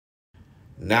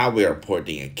Now we are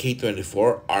porting a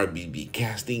K24 RBB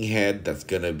casting head that's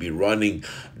gonna be running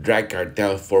Drag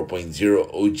Cartel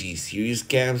 4.0 OG series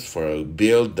cams for a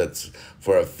build that's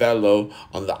for a fellow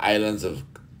on the islands of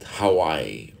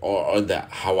Hawaii or on the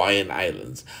Hawaiian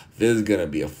Islands. This is gonna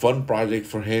be a fun project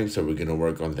for him, so we're gonna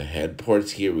work on the head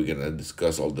ports here. We're gonna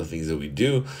discuss all the things that we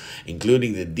do,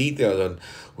 including the details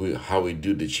on how we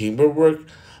do the chamber work,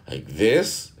 like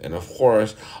this, and of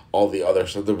course all the other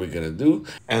stuff that we're gonna do,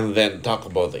 and then talk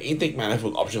about the intake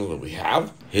manifold options that we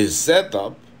have, his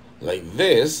setup like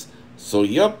this. So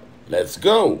yep, let's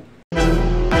go.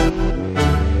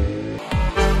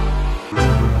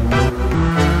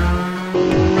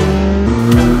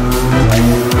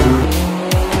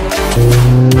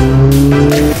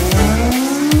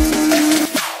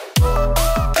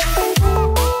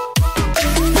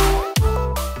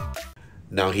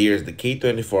 Now here's the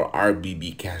K24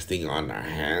 RBB casting on our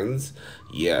hands.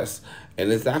 Yes,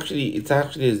 and it's actually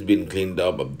has been cleaned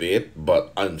up a bit,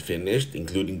 but unfinished,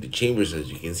 including the chambers.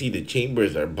 As you can see, the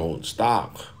chambers are bone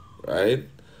stock, right?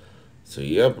 So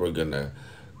yep, we're gonna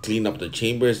clean up the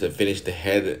chambers and finish the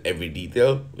head, every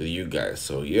detail with you guys.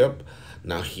 So yep.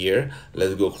 Now here,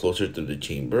 let's go closer to the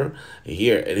chamber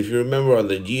here. And if you remember on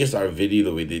the GSR video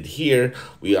that we did here,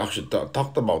 we actually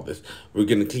talked about this. We're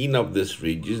going to clean up this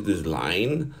ridges, this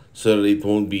line, so that it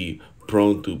won't be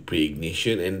prone to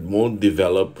pre-ignition and won't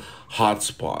develop hot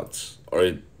spots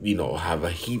or, you know, have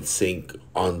a heat sink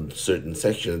on certain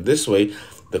sections. This way,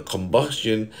 the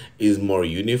combustion is more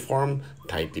uniform,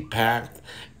 tightly packed,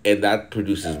 and that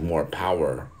produces more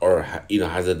power, or you know,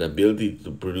 has an ability to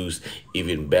produce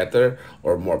even better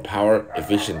or more power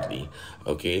efficiently.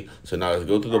 Okay, so now let's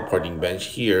go to the porting bench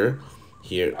here.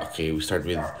 Okay, we start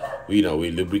with, you know,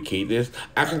 we lubricate this.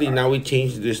 Actually, now we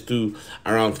change this to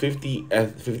around 50%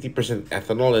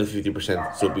 ethanol and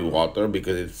 50% soapy water,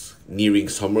 because it's nearing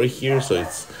summer here, so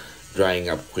it's drying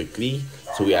up quickly.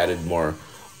 So we added more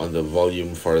on the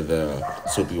volume for the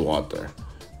soapy water.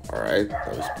 All right,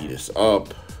 let me speed this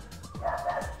up.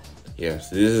 Yes,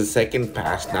 this is the second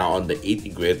pass now on the 80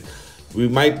 grit. We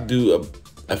might do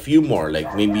a few more,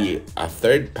 like maybe a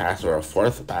third pass or a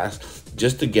fourth pass,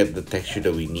 just to get the texture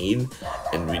that we need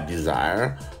and we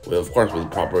desire, with, of course,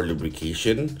 with proper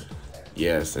lubrication.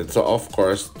 Yes, and so of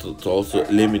course to also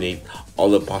eliminate all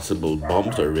the possible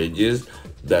bumps or ridges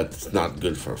that's not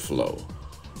good for flow.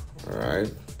 All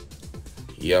right.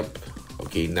 Yep.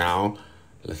 Okay, now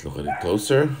let's look at it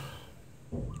closer.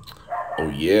 Oh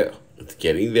yeah, it's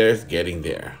getting there, it's getting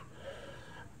there.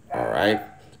 All right,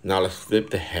 now let's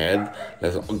flip the head.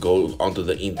 Let's go onto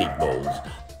the intake bowls.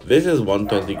 This is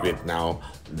 120 grit now,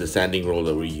 the sanding roll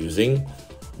that we're using,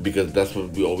 because that's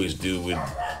what we always do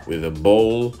with a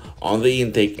bowl on the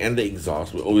intake and the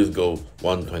exhaust. We always go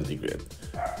 120 grit.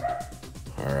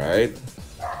 All right.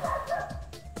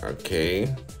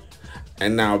 Okay.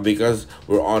 And now, because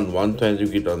we're on 120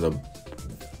 grit on the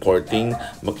porting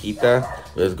Makita,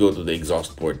 let's go to the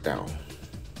exhaust port now.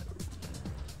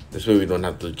 This way we don't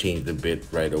have to change the bit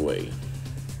right away.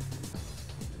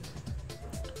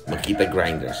 Makita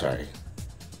grinder, sorry.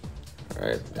 All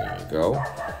right, there you go.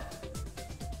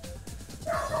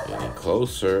 Getting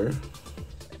closer.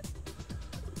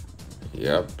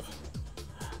 Yep.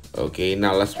 Okay,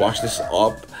 now let's wash this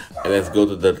up and let's go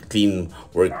to the clean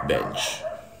workbench.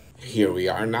 Here we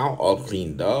are now, all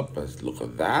cleaned up. Let's look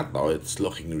at that. Oh, it's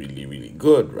looking really, really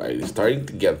good, right? It's starting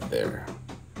to get there.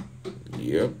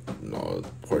 Yep. No,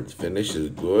 port finish is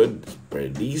good. It's pretty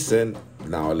decent.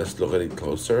 Now let's look at it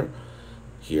closer.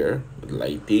 Here, with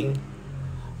lighting.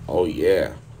 Oh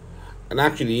yeah. And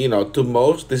actually, you know, to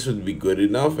most, this would be good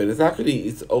enough. And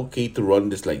it's okay to run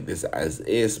this like this as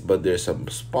is. But there's some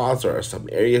spots or some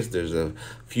areas, there's a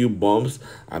few bumps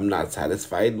I'm not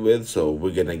satisfied with. So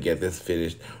we're going to get this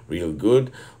finished real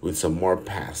good with some more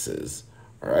passes.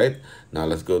 All right. Now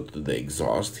let's go to the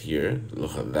exhaust here.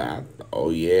 Look at that. Oh,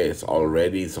 yeah, it's all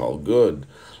good.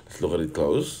 Let's look at it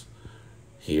close.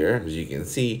 Here, as you can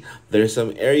see, there's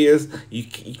some areas you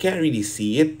can't really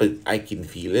see it, but I can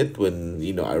feel it when,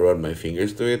 you know, I run my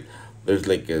fingers to it. There's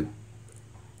like a,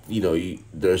 you know,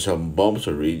 there's some bumps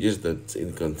or ridges that's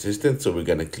inconsistent, so we're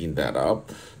gonna clean that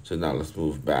up. So now let's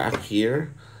move back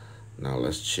here. Now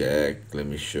let's check. Let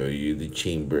me show you the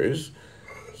chambers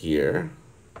here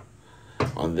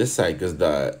on this side, because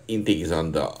the intake is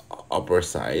on the upper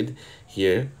side.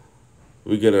 Here,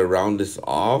 we're gonna round this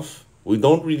off. We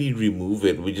don't really remove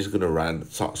it. We're just gonna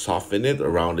soften it, or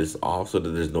round this off so that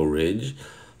there's no ridge.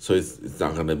 So it's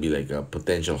not gonna be like a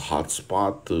potential hot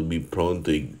spot to be prone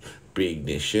to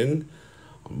pre-ignition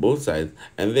on both sides.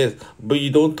 And this, but you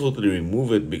don't totally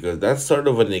remove it, because that's sort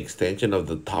of an extension of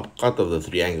the top cut of the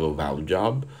 3-angle valve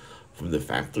job from the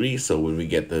factory. So when we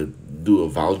get to do a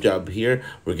valve job here,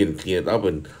 we're gonna clean it up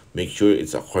and make sure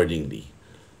it's accordingly,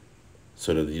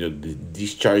 so that the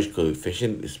discharge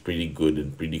coefficient is pretty good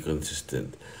and pretty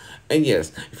consistent. And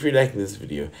yes, if you're liking this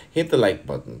video, hit the like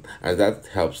button, as that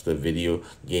helps the video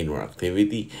gain more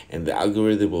activity and the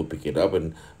algorithm will pick it up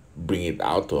and bring it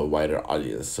out to a wider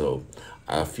audience. So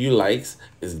a few likes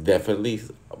is definitely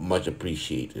much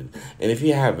appreciated. And if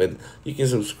you haven't, you can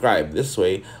subscribe. This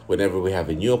way, whenever we have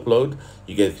a new upload,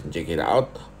 you guys can check it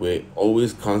out. We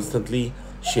always constantly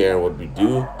share what we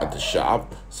do at the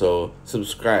shop, so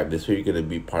subscribe. This way you're gonna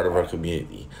be part of our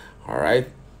community. All right,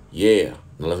 yeah,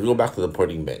 now let's go back to the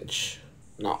porting bench.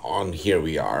 Now on here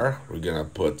we are, we're gonna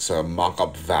put some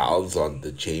mock-up valves on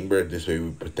the chamber. This way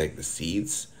we protect the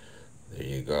seats. There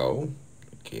you go.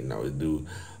 Okay, now we do,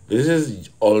 this is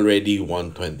already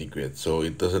 120 grit, so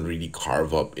it doesn't really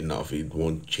carve up enough. It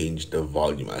won't change the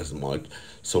volume as much.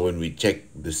 So when we check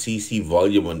the CC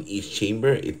volume on each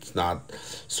chamber, it's not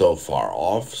so far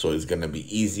off. So it's gonna be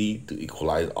easy to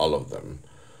equalize all of them.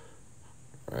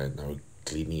 All right, now we're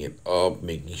cleaning it up,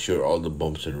 making sure all the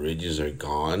bumps and ridges are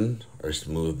gone or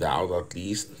smoothed out at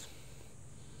least.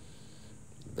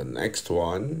 The next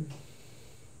one.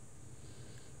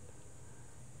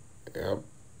 Yep.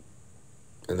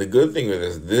 And the good thing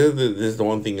with this is the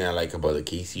one thing I like about the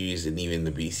K series and even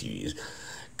the B series,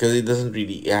 because it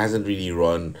hasn't really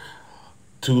run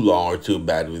too long or too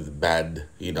bad with bad,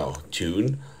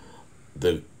 tune.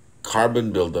 The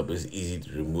carbon buildup is easy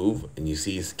to remove, and you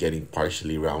see it's getting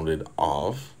partially rounded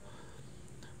off.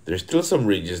 There's still some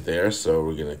ridges there, so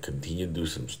we're gonna continue to do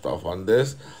some stuff on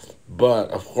this. But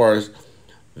of course,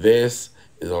 this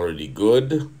is already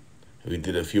good. We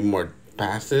did a few more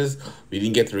passes. We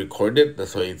didn't get to record it,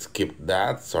 that's why it skipped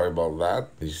that. Sorry about that.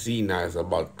 You see now it's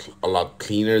about a lot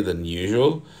cleaner than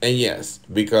usual. And yes,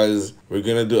 because we're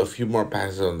gonna do a few more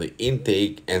passes on the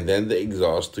intake and then the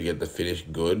exhaust to get the finish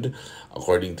good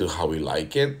according to how we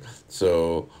like it.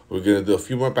 So we're gonna do a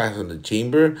few more passes on the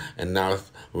chamber, and now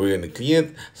we're gonna clean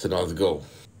it. So now let's go.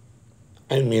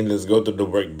 Let's go to the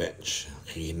workbench.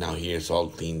 Okay, now here it's all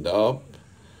cleaned up.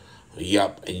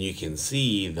 Yup, and you can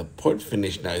see the port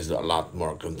finish now is a lot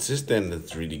more consistent.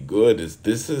 It's really good.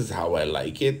 This is how I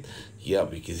like it.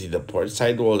 Yup, you can see the port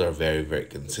sidewalls are very, very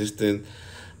consistent.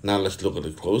 Now let's look at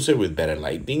it closer with better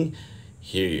lighting.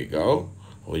 Here you go.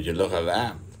 Would you look at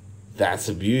that? That's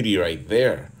a beauty right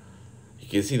there. You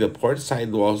can see the port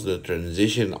sidewalls, the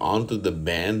transition onto the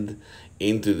band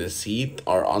into the seat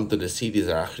or onto the seat is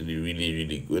actually really,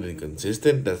 really good and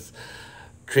consistent. That's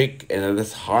trick, and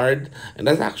that's hard, and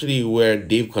that's actually where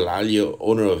Dave Colalio,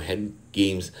 owner of Head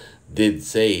Games, did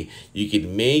say you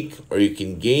can make or you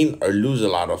can gain or lose a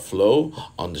lot of flow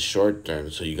on the short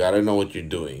term, so you gotta know what you're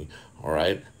doing. All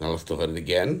right, now let's look at it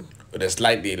again with a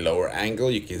slightly lower angle.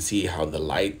 You can see how the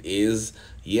light is.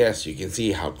 Yes, you can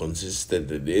see how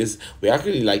consistent it is. We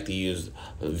actually like to use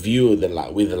view the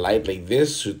light with the light like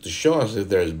this to show us if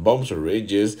there's bumps or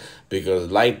ridges, because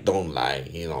light don't lie.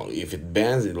 If it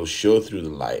bends, it'll show through the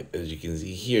light. As you can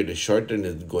see here, the short turn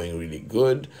is going really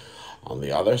good. On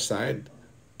the other side,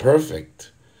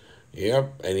 perfect.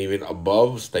 Yep, and even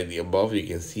above, slightly above, you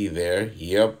can see there.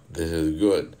 Yep, this is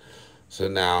good. So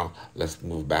now let's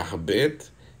move back a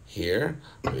bit here.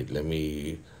 Wait, let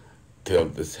me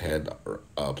tilt this head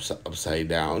upside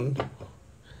down.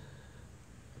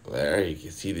 There, you can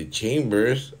see the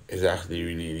chambers is actually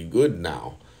really, really good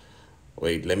now.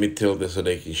 Wait, let me tilt this so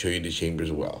they can show you the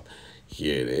chambers well.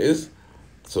 Here it is.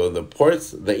 So the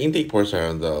ports, the intake ports are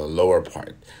on the lower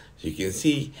part. So you can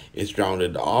see it's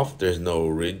rounded off. There's no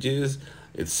ridges.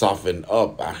 It's softened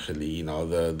up actually.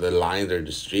 The lines are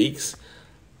the streaks.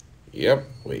 Yep.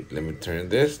 Wait, let me turn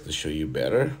this to show you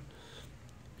better.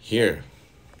 Here.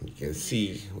 You can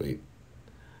see, wait,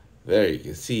 there you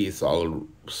can see it's all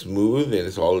smooth,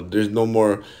 and there's no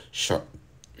more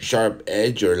sharp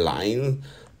edge or line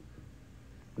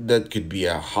that could be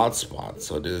a hot spot.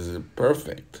 So this is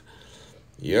perfect.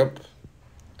 Yep.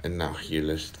 And now here,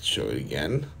 let's show it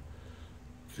again.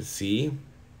 You can see.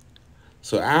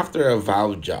 So after a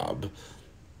valve job,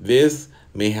 this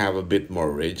may have a bit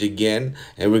more ridge again,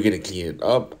 and we're gonna clean it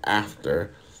up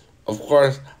after. Of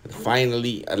course,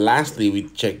 finally, lastly, we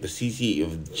check the CC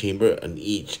of the chamber on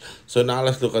each. So now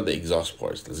let's look at the exhaust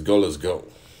ports. Let's go.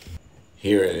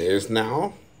 Here it is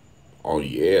now. Oh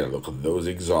yeah, look at those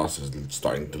exhausts. It's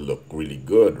starting to look really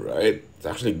good, right? It's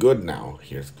actually good now.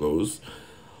 Here's close.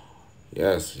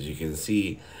 Yes, as you can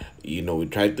see, we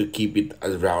tried to keep it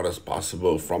as round as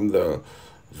possible from the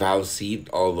valve seat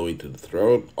all the way to the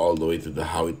throat, all the way to the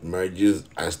how it merges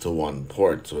as to one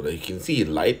port. So that you can see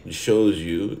light shows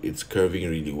you it's curving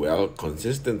really well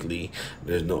consistently.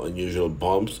 There's no unusual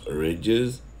bumps or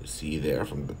ridges. You see there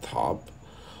from the top.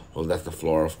 Well, that's the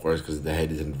floor, of course, because the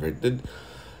head is inverted.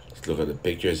 Let's look at the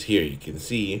pictures here. You can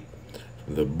see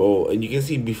the bowl, and you can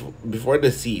see before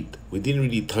the seat we didn't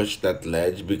really touch that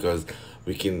ledge because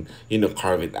we can, you know,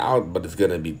 carve it out, but it's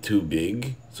gonna be too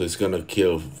big, so it's gonna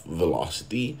kill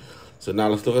velocity. So now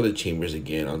let's look at the chambers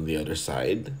again on the other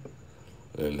side.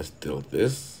 Let's tilt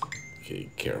this. Okay,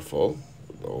 careful.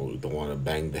 We don't want to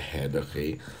bang the head. Okay,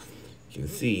 you can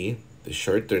see the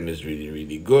short turn is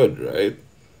really good, right?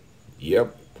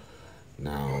 Yep.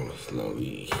 Now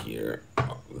slowly here,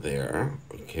 there.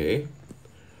 Okay.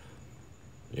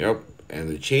 Yep, and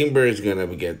the chamber is gonna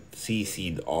get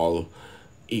CC'd all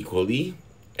equally.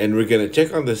 And we're gonna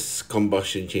check on this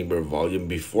combustion chamber volume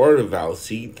before the valve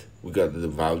seat. We got the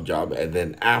valve job, and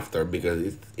then after,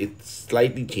 because it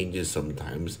slightly changes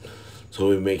sometimes. So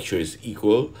we make sure it's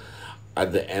equal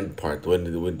at the end part when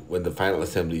the final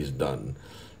assembly is done.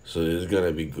 So it's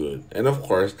gonna be good. And of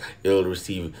course, it'll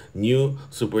receive new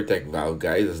Supertech valve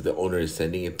guides as the owner is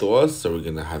sending it to us. So we're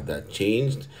gonna have that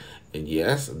changed. And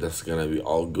yes, that's gonna be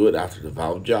all good after the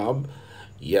valve job.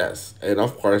 Yes, and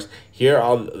of course, here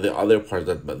are the other parts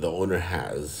that the owner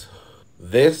has.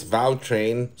 This valve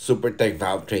train, Supertech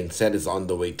valve train set is on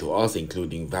the way to us,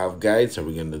 including valve guides. So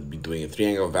we're going to be doing a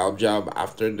 3-angle valve job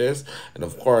after this. And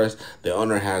of course, the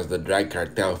owner has the Drag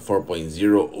Cartel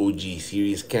 4.0 OG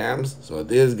series cams. So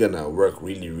this is going to work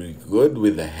really good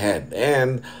with the head.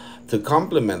 And to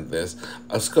complement this,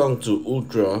 a Skunk 2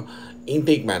 Ultra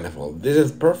intake manifold. This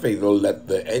is perfect. It'll let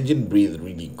the engine breathe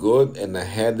really good, and a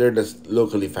header that's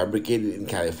locally fabricated in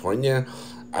California.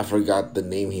 I forgot the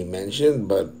name he mentioned,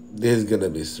 but this is gonna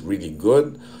be really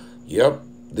good. Yep,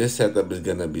 this setup is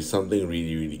gonna be something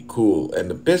really cool. And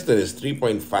the piston is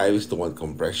 3.5:1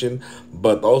 compression,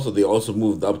 but also they also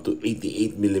moved up to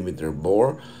 88mm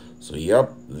bore. So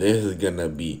yep, this is gonna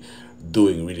be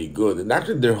doing really good. And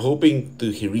actually they're hoping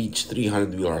to reach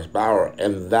 300 wheel horsepower,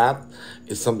 and that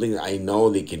is something I know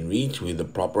they can reach with a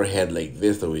proper head like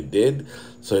this that we did.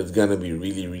 So it's gonna be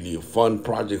really a fun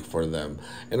project for them.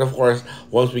 And of course,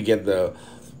 once we get the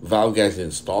valve guides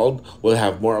installed, we'll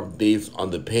have more updates on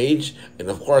the page. And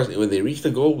of course, when they reach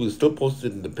the goal, we'll still post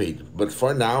it in the page. But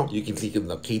for now, you can click on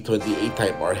the K28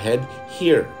 Type R head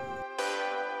here.